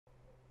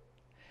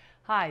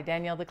Hi,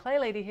 Danielle the Clay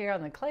Lady here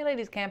on the Clay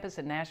Ladies campus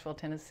in Nashville,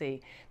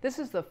 Tennessee. This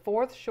is the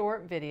fourth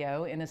short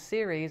video in a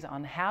series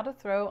on how to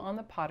throw on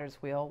the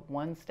potter's wheel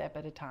one step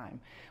at a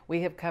time.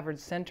 We have covered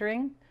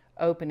centering,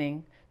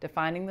 opening,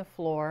 defining the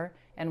floor,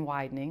 and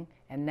widening,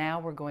 and now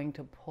we're going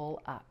to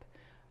pull up.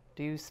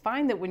 Do you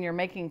find that when you're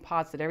making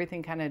pots that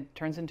everything kind of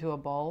turns into a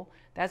bowl?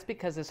 That's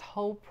because this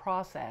whole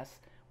process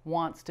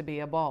wants to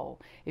be a bowl.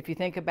 If you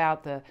think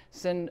about the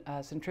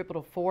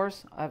centripetal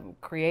force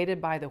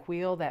created by the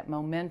wheel, that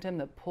momentum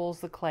that pulls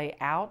the clay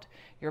out,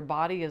 your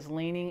body is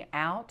leaning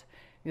out.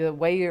 The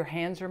way your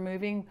hands are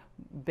moving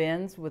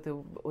bends with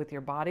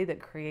your body that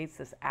creates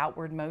this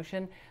outward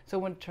motion. So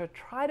when to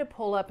try to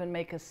pull up and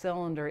make a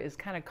cylinder is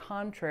kind of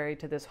contrary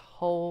to this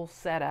whole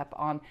setup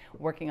on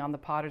working on the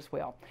potter's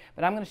wheel.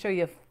 But I'm going to show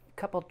you a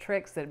couple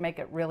tricks that make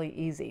it really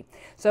easy.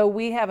 So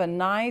we have a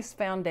nice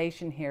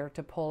foundation here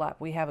to pull up.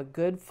 We have a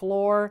good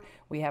floor,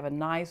 we have a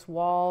nice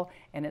wall,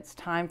 and it's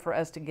time for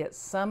us to get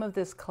some of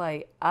this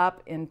clay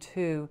up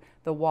into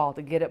the wall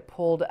to get it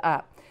pulled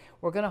up.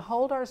 We're going to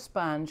hold our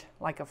sponge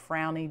like a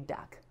frowny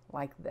duck,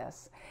 like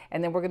this,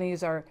 and then we're going to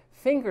use our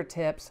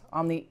fingertips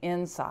on the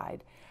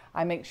inside.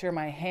 I make sure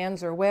my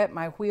hands are wet.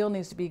 My wheel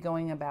needs to be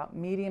going about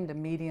medium to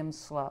medium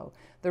slow.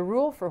 The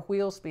rule for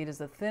wheel speed is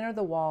the thinner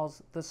the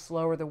walls, the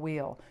slower the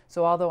wheel.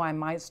 So although I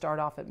might start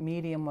off at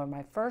medium on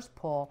my first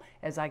pull,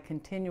 as I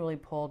continually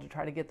pull to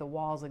try to get the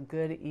walls a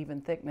good even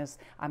thickness,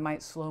 I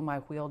might slow my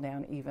wheel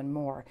down even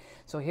more.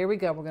 So here we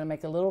go. We're going to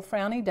make a little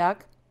frowny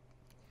duck.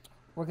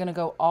 We're going to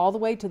go all the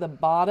way to the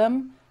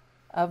bottom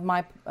of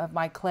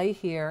my clay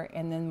here,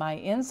 and then my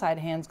inside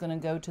hand's going to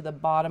go to the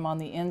bottom on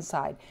the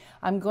inside.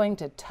 I'm going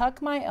to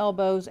tuck my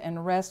elbows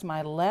and rest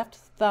my left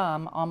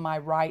thumb on my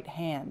right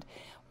hand.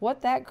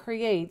 What that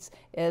creates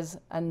is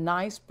a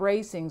nice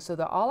bracing so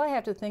that all I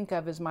have to think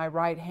of is my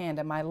right hand,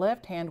 and my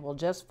left hand will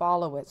just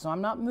follow it. So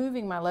I'm not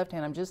moving my left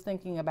hand, I'm just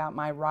thinking about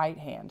my right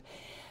hand.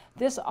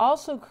 This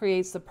also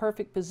creates the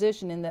perfect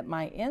position in that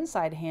my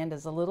inside hand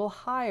is a little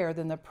higher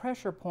than the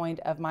pressure point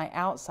of my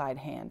outside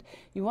hand.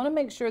 You want to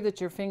make sure that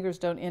your fingers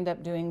don't end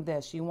up doing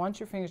this. You want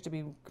your fingers to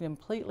be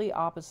completely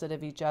opposite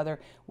of each other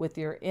with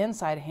your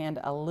inside hand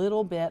a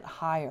little bit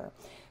higher.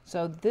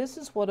 So this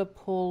is what a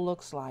pull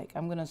looks like.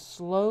 I'm going to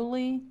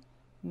slowly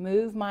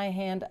move my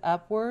hand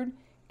upward,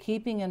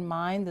 keeping in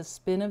mind the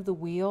spin of the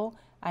wheel.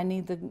 I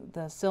need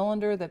the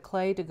cylinder, the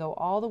clay, to go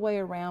all the way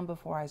around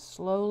before I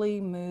slowly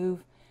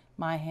move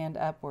my hand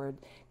upward.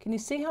 Can you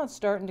see how it's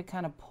starting to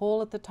kind of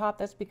pull at the top?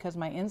 That's because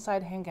my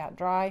inside hand got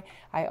dry.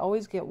 I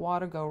always get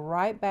water, go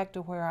right back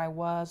to where I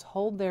was,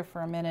 hold there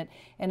for a minute,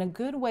 and a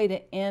good way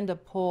to end a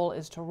pull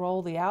is to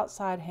roll the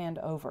outside hand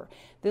over.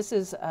 This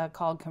is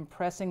called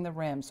compressing the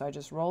rim. So I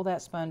just roll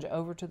that sponge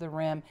over to the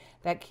rim.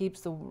 That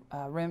keeps the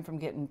rim from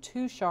getting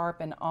too sharp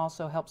and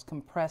also helps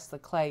compress the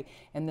clay,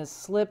 and this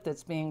slip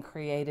that's being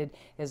created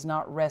is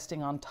not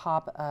resting on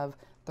top of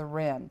the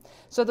rim.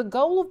 So the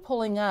goal of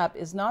pulling up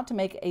is not to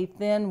make a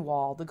thin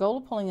wall. The goal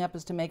of pulling up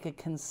is to make a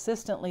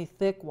consistently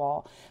thick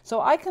wall. So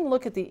I can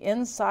look at the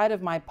inside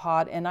of my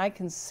pot and I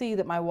can see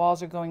that my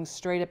walls are going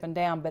straight up and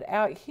down, but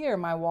out here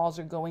my walls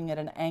are going at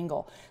an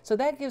angle. So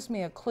that gives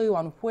me a clue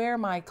on where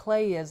my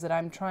clay is that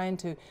I'm trying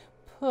to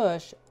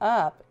push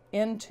up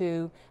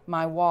into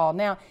my wall.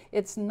 Now,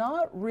 it's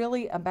not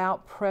really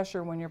about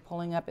pressure when you're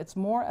pulling up, it's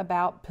more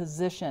about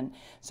position.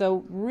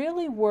 So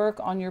really work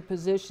on your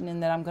position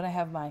in that I'm going to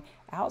have my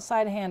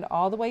outside hand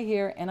all the way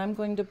here, and I'm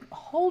going to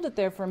hold it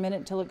there for a minute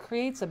until it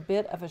creates a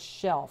bit of a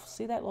shelf.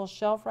 See that little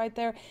shelf right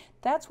there?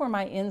 That's where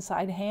my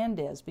inside hand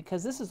is,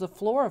 because this is the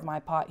floor of my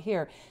pot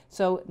here.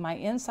 So my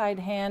inside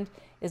hand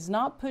is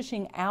not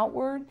pushing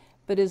outward,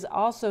 but is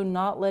also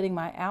not letting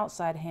my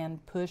outside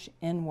hand push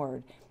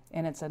inward.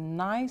 And it's a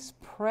nice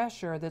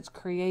pressure that's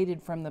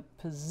created from the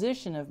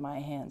position of my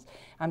hands.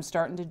 I'm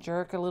starting to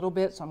jerk a little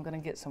bit, so I'm going to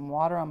get some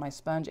water on my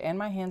sponge and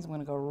my hands. I'm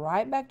going to go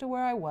right back to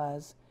where I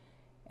was,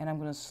 and I'm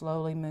going to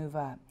slowly move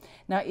up.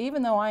 Now,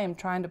 even though I am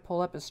trying to pull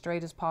up as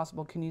straight as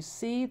possible, can you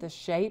see the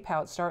shape,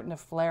 how it's starting to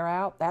flare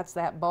out? That's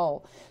that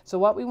bowl. So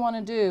what we want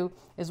to do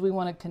is we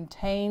want to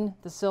contain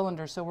the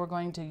cylinder. So we're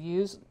going to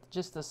use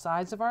just the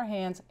sides of our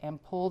hands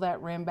and pull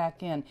that rim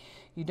back in.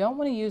 You don't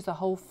want to use the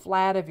whole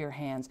flat of your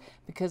hands,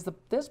 because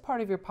this part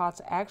of your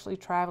pot's actually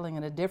traveling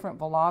at a different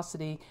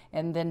velocity,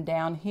 and then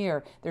down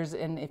here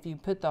and if you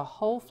put the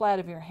whole flat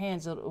of your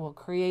hands, it will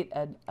create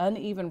an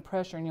uneven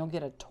pressure and you'll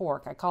get a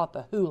torque. I call it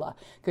the hula,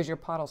 because your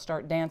pot will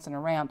start dancing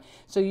around.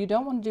 So you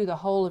don't want to do the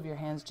whole of your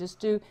hands,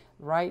 just do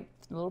right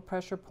little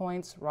pressure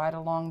points right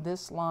along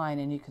this line,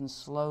 and you can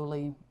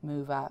slowly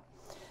move up.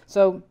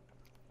 So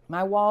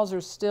my walls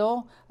are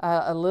still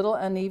a little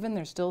uneven.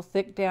 They're still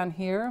thick down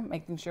here,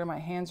 making sure my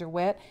hands are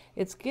wet.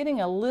 It's getting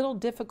a little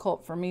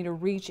difficult for me to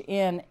reach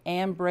in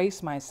and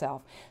brace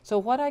myself. So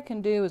what I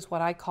can do is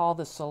what I call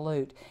the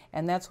salute.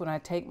 And that's when I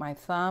take my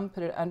thumb,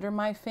 put it under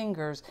my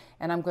fingers,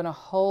 and I'm going to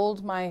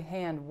hold my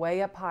hand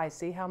way up high.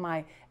 See how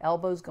my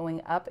elbow's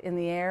going up in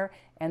the air?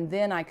 and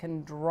then I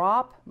can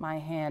drop my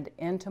hand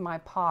into my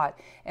pot,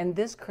 and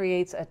this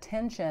creates a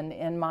tension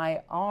in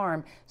my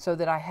arm so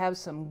that I have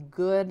some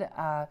good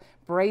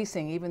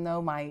bracing, even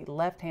though my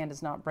left hand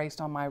is not braced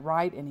on my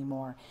right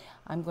anymore.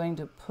 I'm going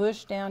to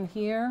push down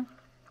here.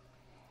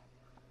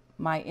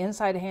 My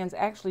inside hand's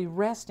actually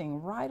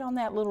resting right on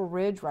that little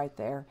ridge right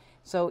there,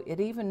 so it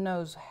even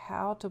knows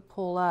how to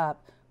pull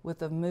up with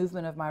the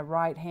movement of my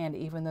right hand,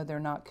 even though they're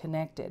not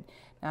connected.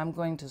 Now I'm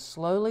going to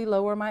slowly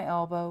lower my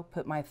elbow,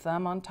 put my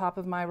thumb on top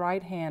of my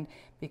right hand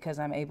because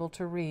I'm able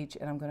to reach,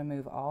 and I'm going to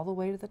move all the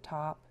way to the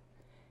top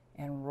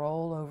and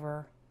roll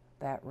over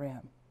that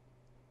rim.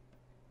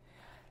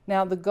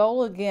 Now the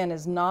goal again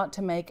is not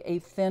to make a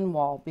thin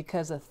wall,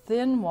 because a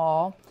thin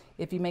wall,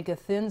 if you make a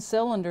thin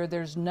cylinder,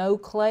 there's no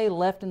clay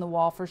left in the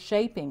wall for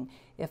shaping.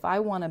 If I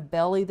want to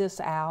belly this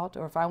out,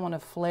 or if I want to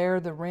flare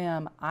the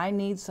rim, I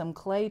need some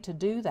clay to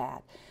do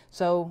that.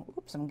 So,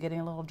 oops, I'm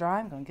getting a little dry.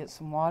 I'm going to get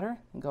some water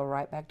and go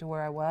right back to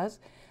where I was.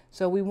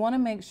 So we want to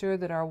make sure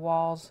that our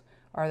walls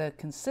are the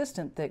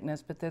consistent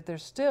thickness, but that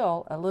there's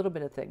still a little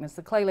bit of thickness.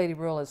 The Clay Lady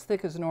rule is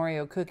thick as an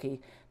Oreo cookie,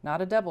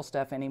 not a double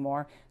stuff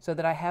anymore, so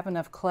that I have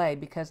enough clay,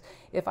 because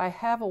if I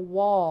have a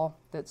wall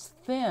that's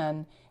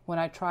thin, when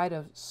I try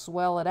to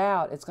swell it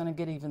out, it's going to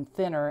get even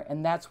thinner,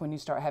 and that's when you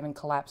start having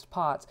collapsed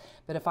pots.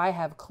 But if I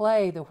have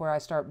clay where I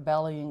start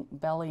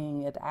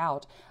bellying it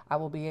out, I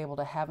will be able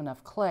to have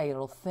enough clay.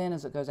 It'll thin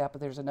as it goes out, but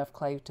there's enough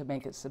clay to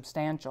make it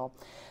substantial.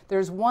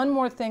 There's one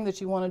more thing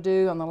that you want to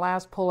do on the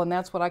last pull, and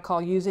that's what I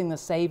call using the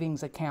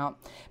savings account.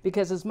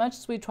 Because as much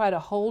as we try to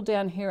hold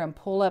down here and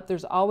pull up,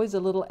 there's always a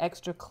little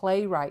extra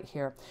clay right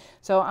here.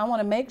 So I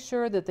want to make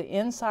sure that the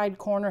inside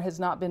corner has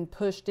not been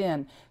pushed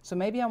in. So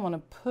maybe I want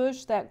to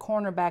push that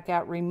corner back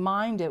out,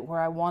 remind it where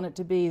I want it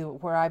to be,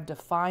 where I've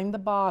defined the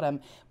bottom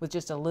with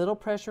just a little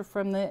pressure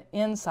from the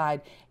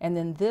inside, and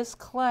then this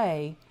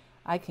clay,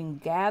 I can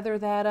gather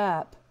that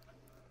up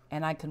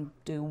and I can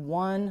do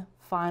one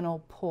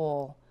final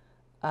pull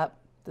up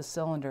the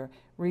cylinder,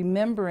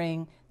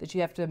 remembering that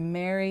you have to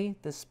marry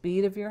the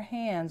speed of your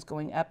hands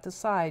going up the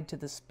side to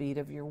the speed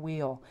of your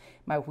wheel.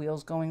 My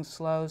wheel's going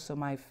slow, so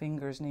my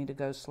fingers need to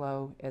go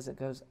slow as it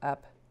goes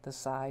up the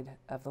side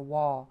of the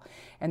wall,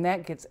 and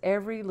that gets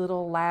every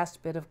little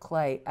last bit of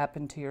clay up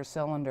into your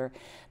cylinder.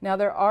 Now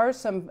there are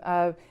some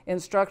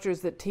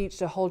instructors that teach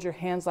to hold your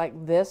hands like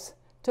this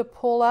to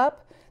pull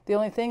up. The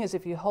only thing is,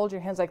 if you hold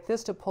your hands like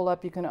this to pull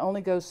up, you can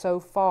only go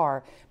so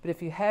far, but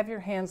if you have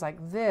your hands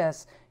like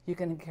this, you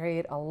can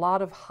create a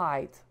lot of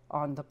height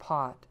on the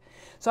pot.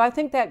 So I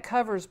think that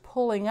covers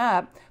pulling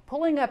up.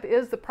 Pulling up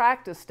is the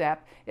practice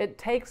step. It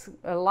takes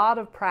a lot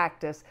of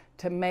practice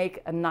to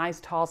make a nice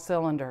tall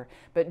cylinder,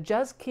 but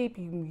just keep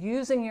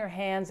using your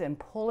hands and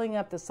pulling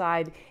up the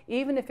side.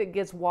 Even if it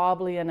gets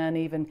wobbly and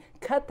uneven,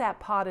 cut that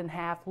pot in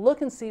half,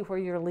 look and see where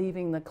you're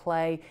leaving the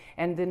clay,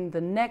 and then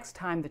the next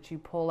time that you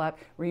pull up,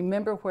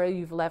 remember where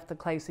you've left the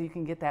clay so you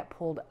can get that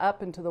pulled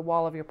up into the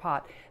wall of your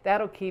pot.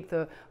 That'll keep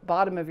the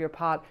bottom of your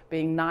pot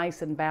being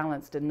nice and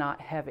balanced and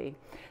not heavy.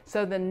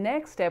 So the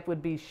next step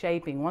would be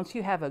shaping. Once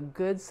you have a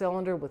good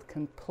cylinder with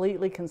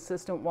completely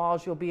consistent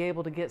walls, you'll be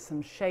able to get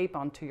some shape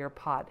onto your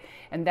pot.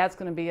 And that's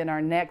going to be in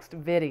our next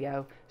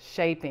video,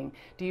 shaping.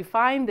 Do you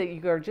find that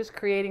you are just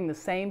creating the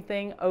same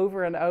thing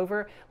over and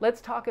over?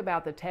 Let's talk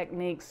about the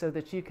techniques so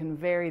that you can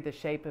vary the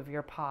shape of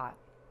your pot.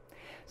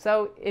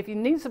 So if you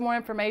need some more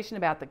information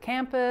about the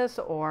campus,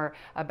 or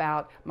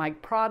about my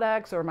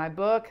products, or my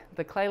book,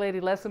 the Clay Lady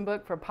Lesson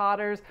Book for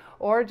Potters,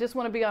 or just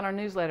want to be on our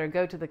newsletter,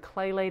 go to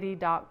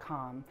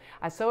theclaylady.com.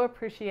 I so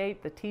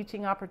appreciate the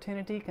teaching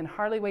opportunity. Can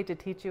hardly wait to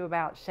teach you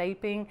about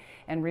shaping.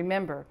 And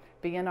remember,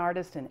 be an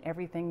artist in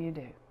everything you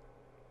do.